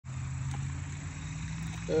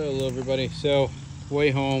Hello everybody. So way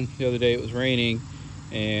home the other day, it was raining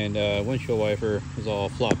and windshield wiper was all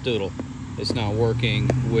flop doodle. It's not working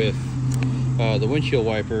with the windshield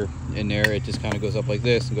wiper in there. It just kind of goes up like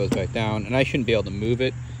this and goes back down, and I shouldn't be able to move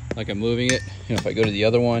it like I'm moving it. You know, if I go to the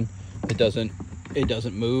other one, it doesn't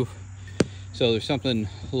move. So there's something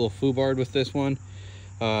a little foobarred with this one.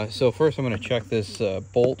 So first I'm going to check this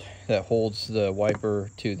bolt that holds the wiper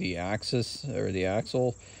to the axis or the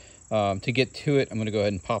axle. To get to it, I'm going to go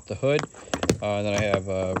ahead and pop the hood. Then I have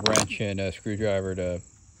a wrench and a screwdriver to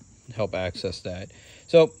help access that.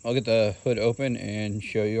 So I'll get the hood open and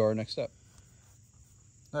show you our next step.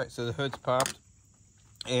 Alright, so the hood's popped.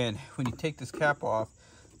 And when you take this cap off,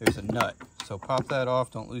 there's a nut. So pop that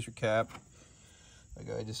off, don't lose your cap. Like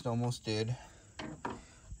I just almost did.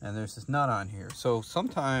 And there's this nut on here. So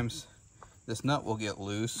sometimes this nut will get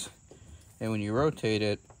loose. And when you rotate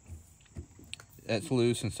it, it's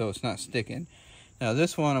loose, and so it's not sticking. Now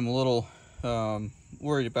this one I'm a little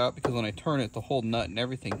worried about, because when I turn it, the whole nut and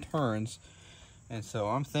everything turns, and so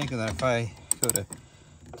I'm thinking that if I go to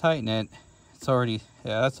tighten it,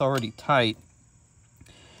 that's already tight,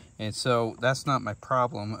 and so that's not my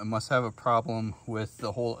problem. I must have a problem with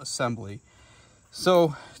the whole assembly.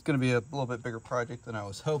 So it's going to be a little bit bigger project than I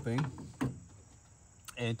was hoping,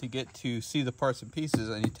 and to get to see the parts and pieces,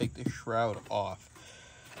 I need to take this shroud off.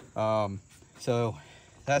 So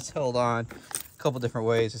that's held on a couple different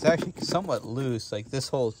ways. It's actually somewhat loose. Like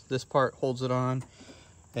this part holds it on,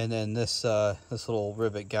 and then this little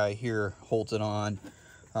rivet guy here holds it on.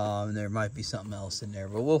 And there might be something else in there,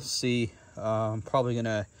 but we'll see. I'm probably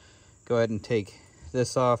gonna go ahead and take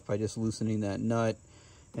this off by just loosening that nut,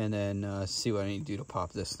 and then see what I need to do to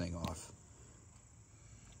pop this thing off.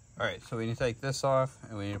 All right, so we need to take this off,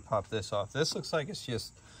 and we need to pop this off. This looks like it's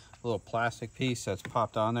just a little plastic piece that's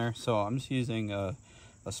popped on there, so I'm just using a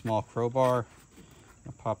small crowbar.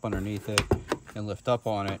 I'll pop underneath it and lift up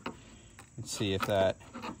on it and see if that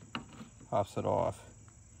pops it off.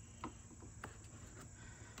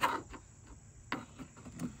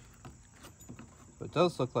 So it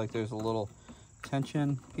does look like there's a little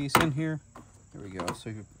tension piece in here. There we go.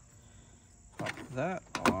 So you pop that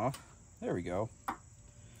off. There we go.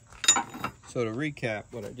 So to recap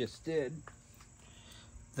what I just did,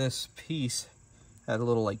 this piece had a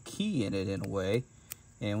little like key in it in a way,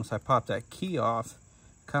 and once I popped that key off,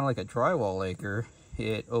 kind of like a drywall anchor,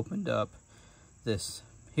 it opened up this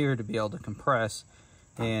here to be able to compress,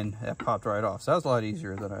 and that popped right off. So that was a lot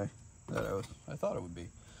easier than I thought it would be.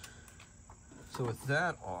 So with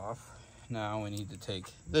that off, now we need to take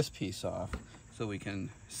this piece off so we can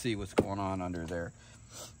see what's going on under there.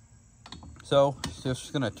 So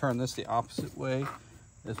just going to turn this the opposite way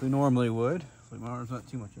as we normally would. So my arm's not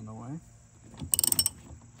too much in the way.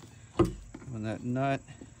 When that nut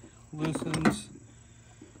loosens,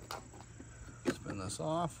 spin this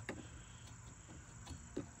off.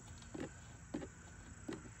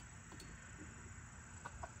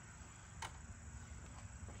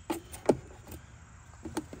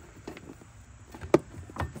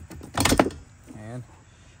 And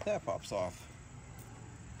that pops off.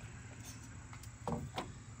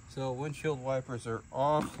 So windshield wipers are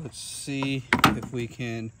off. Let's see if we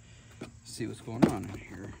can see what's going on in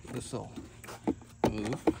here. This will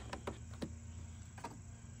move.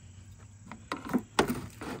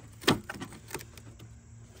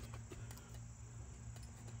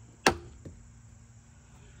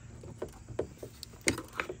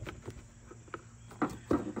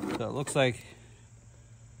 So it looks like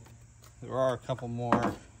there are a couple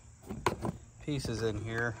more pieces in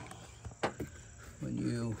here. When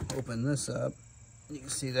you open this up, you can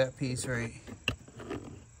see that piece right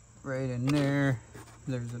in there.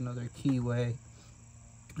 There's another keyway.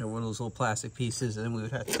 They're one of those little plastic pieces, and then we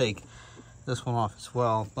would have to take this one off as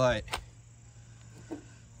well. But I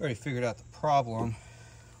already figured out the problem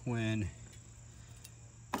when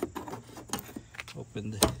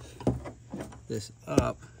opened this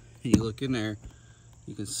up. And you look in there,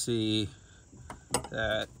 you can see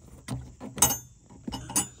that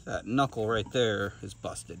that knuckle right there is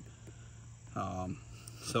busted.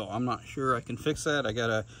 So I'm not sure I can fix that. I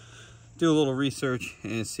gotta do a little research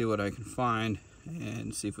and see what I can find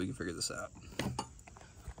and see if we can figure this out.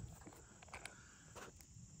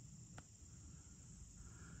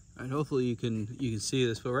 And hopefully you can see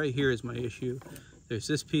this, but right here is my issue. There's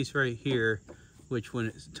this piece right here, which when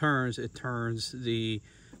it turns the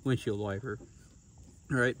windshield wiper.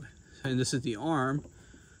 All right, and this is the arm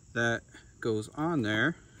that goes on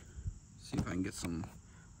there. See if I can get some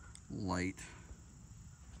light.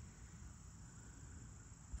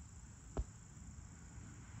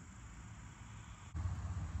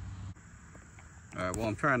 All right, well,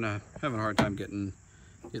 I'm having a hard time getting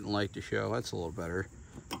light to show. That's a little better.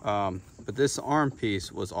 But this arm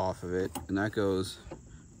piece was off of it, and that goes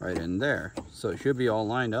right in there. So it should be all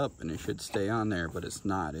lined up and it should stay on there, but it's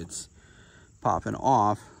not. It's popping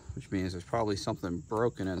off, which means there's probably something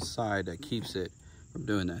broken inside that keeps it from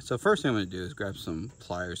doing that. So first thing I'm going to do is grab some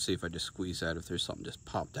pliers, see if I just squeeze that, if there's something just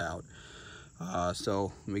popped out.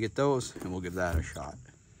 So let me get those and we'll give that a shot.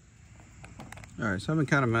 All right, so I've been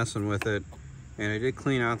kind of messing with it, and I did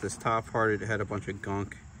clean out this top part. It had a bunch of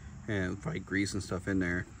gunk and probably grease and stuff in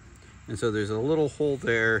there. And so there's a little hole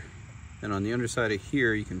there, and on the underside of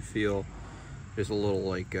here you can feel there's a little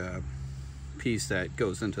like piece that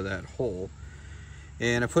goes into that hole.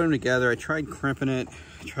 And I put them together. I tried crimping it.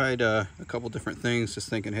 I tried a couple different things, just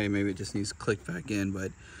thinking, hey, maybe it just needs to click back in,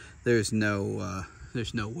 but there's no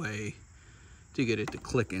way to get it to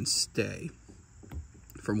click and stay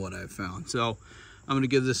from what I've found. So I'm gonna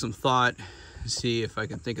give this some thought, see if I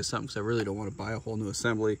can think of something, because I really don't want to buy a whole new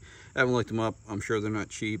assembly. I haven't looked them up. I'm sure they're not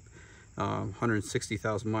cheap.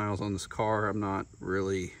 160,000 miles on this car. I'm not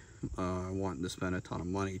really wanting to spend a ton of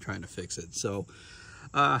money trying to fix it. So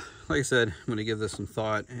like I said, I'm going to give this some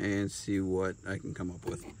thought and see what I can come up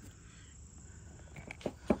with.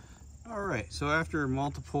 All right, so after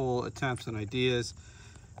multiple attempts and ideas,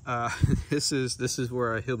 this is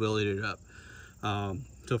where I hillbillied it up.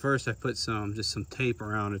 So first I put just some tape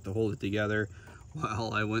around it to hold it together,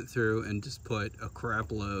 while I went through and just put a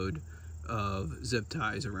crap load of zip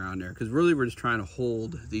ties around there, because really we're just trying to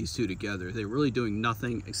hold these two together. They're really doing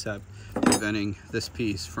nothing except preventing this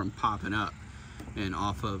piece from popping up and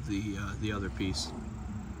off of the other piece.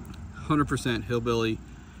 100% hillbilly,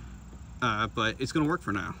 but it's gonna work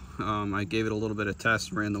for now. I gave it a little bit of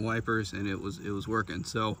test, ran the wipers, and it was working.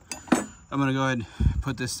 So I'm gonna go ahead and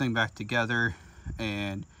put this thing back together,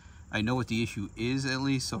 and I know what the issue is at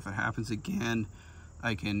least, so if it happens again,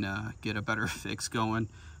 I can get a better fix going.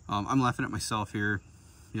 I'm laughing at myself here.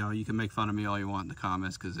 You know, you can make fun of me all you want in the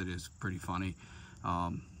comments, because it is pretty funny.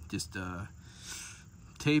 Just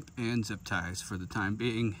tape and zip ties for the time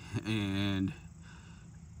being, and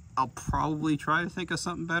I'll probably try to think of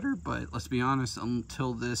something better, but let's be honest,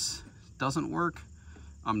 until this doesn't work,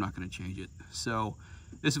 I'm not going to change it. So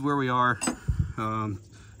this is where we are.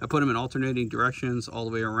 I put them in alternating directions all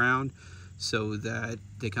the way around so that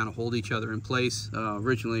they kind of hold each other in place.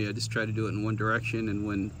 Originally I just tried to do it in one direction, and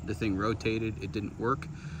when the thing rotated it didn't work.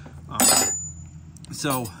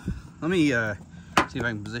 So let me see if I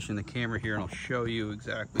can position the camera here, and I'll show you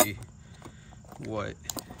exactly what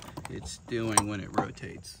it's doing when it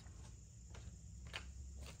rotates.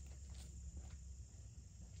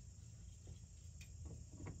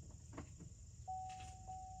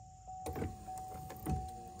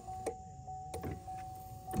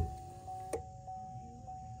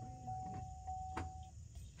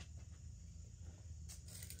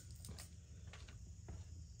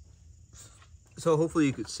 So hopefully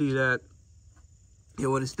you could see that, you know,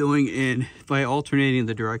 what it's doing, and by alternating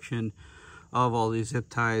the direction of all these zip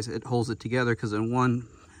ties, it holds it together, because in one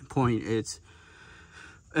point it's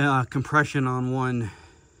compression on one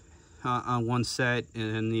set,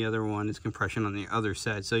 and the other one is compression on the other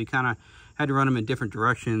set. So you kind of had to run them in different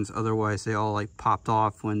directions, otherwise they all like popped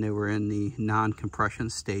off when they were in the non-compression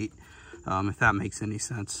state, if that makes any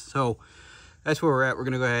sense. So that's where we're at. We're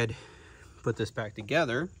gonna go ahead and put this back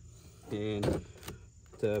together, and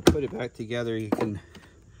to put it back together you can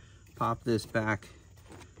pop this back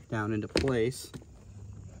down into place.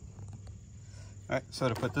 All right, so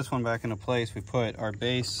to put this one back into place, we put our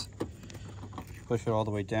base, push it all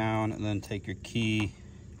the way down, and then take your key,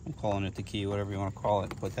 I'm calling it the key, whatever you want to call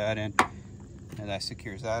it, put that in, and that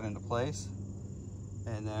secures that into place.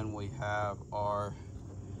 And then we have our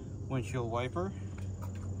windshield wiper,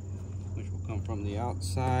 which will come from the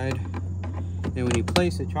outside. And when you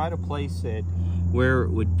place it, try to place it where it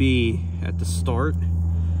would be at the start,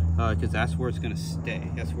 because that's where it's going to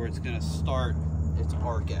stay. That's where it's going to start its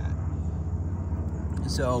arc at.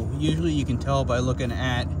 So usually you can tell by looking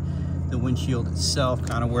at the windshield itself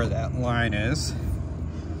kind of where that line is.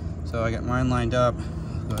 So I got mine lined up.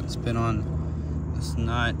 Go ahead and spin on this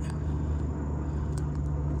nut.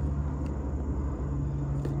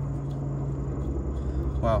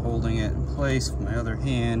 While holding it in place with my other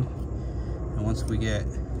hand. And once we get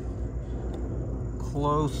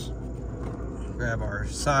close, grab our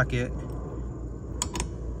socket.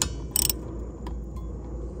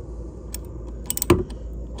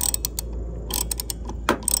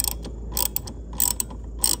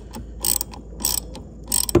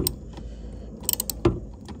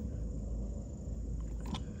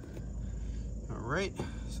 All right,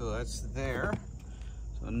 so that's there.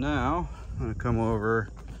 So now gonna come over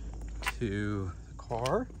to the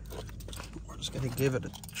car. We're just gonna give it a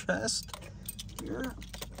test here.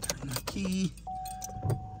 Turn the key.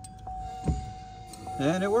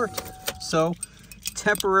 And it worked. So,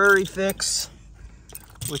 temporary fix,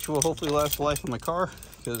 which will hopefully last the life of my car,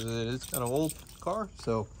 because it's got an old car.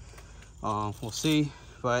 So, we'll see.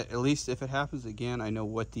 But at least if it happens again, I know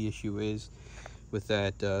what the issue is with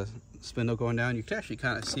that spindle going down. You can actually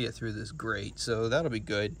kind of see it through this grate, so that'll be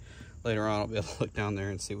good. Later on, I'll be able to look down there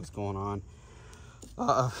and see what's going on.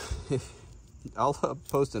 I'll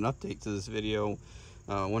post an update to this video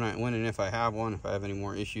when and if I have one, if I have any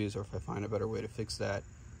more issues, or if I find a better way to fix that.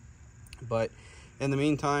 But in the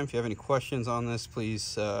meantime, if you have any questions on this,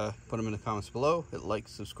 please put them in the comments below. Hit like,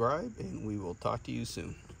 subscribe, and we will talk to you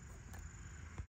soon.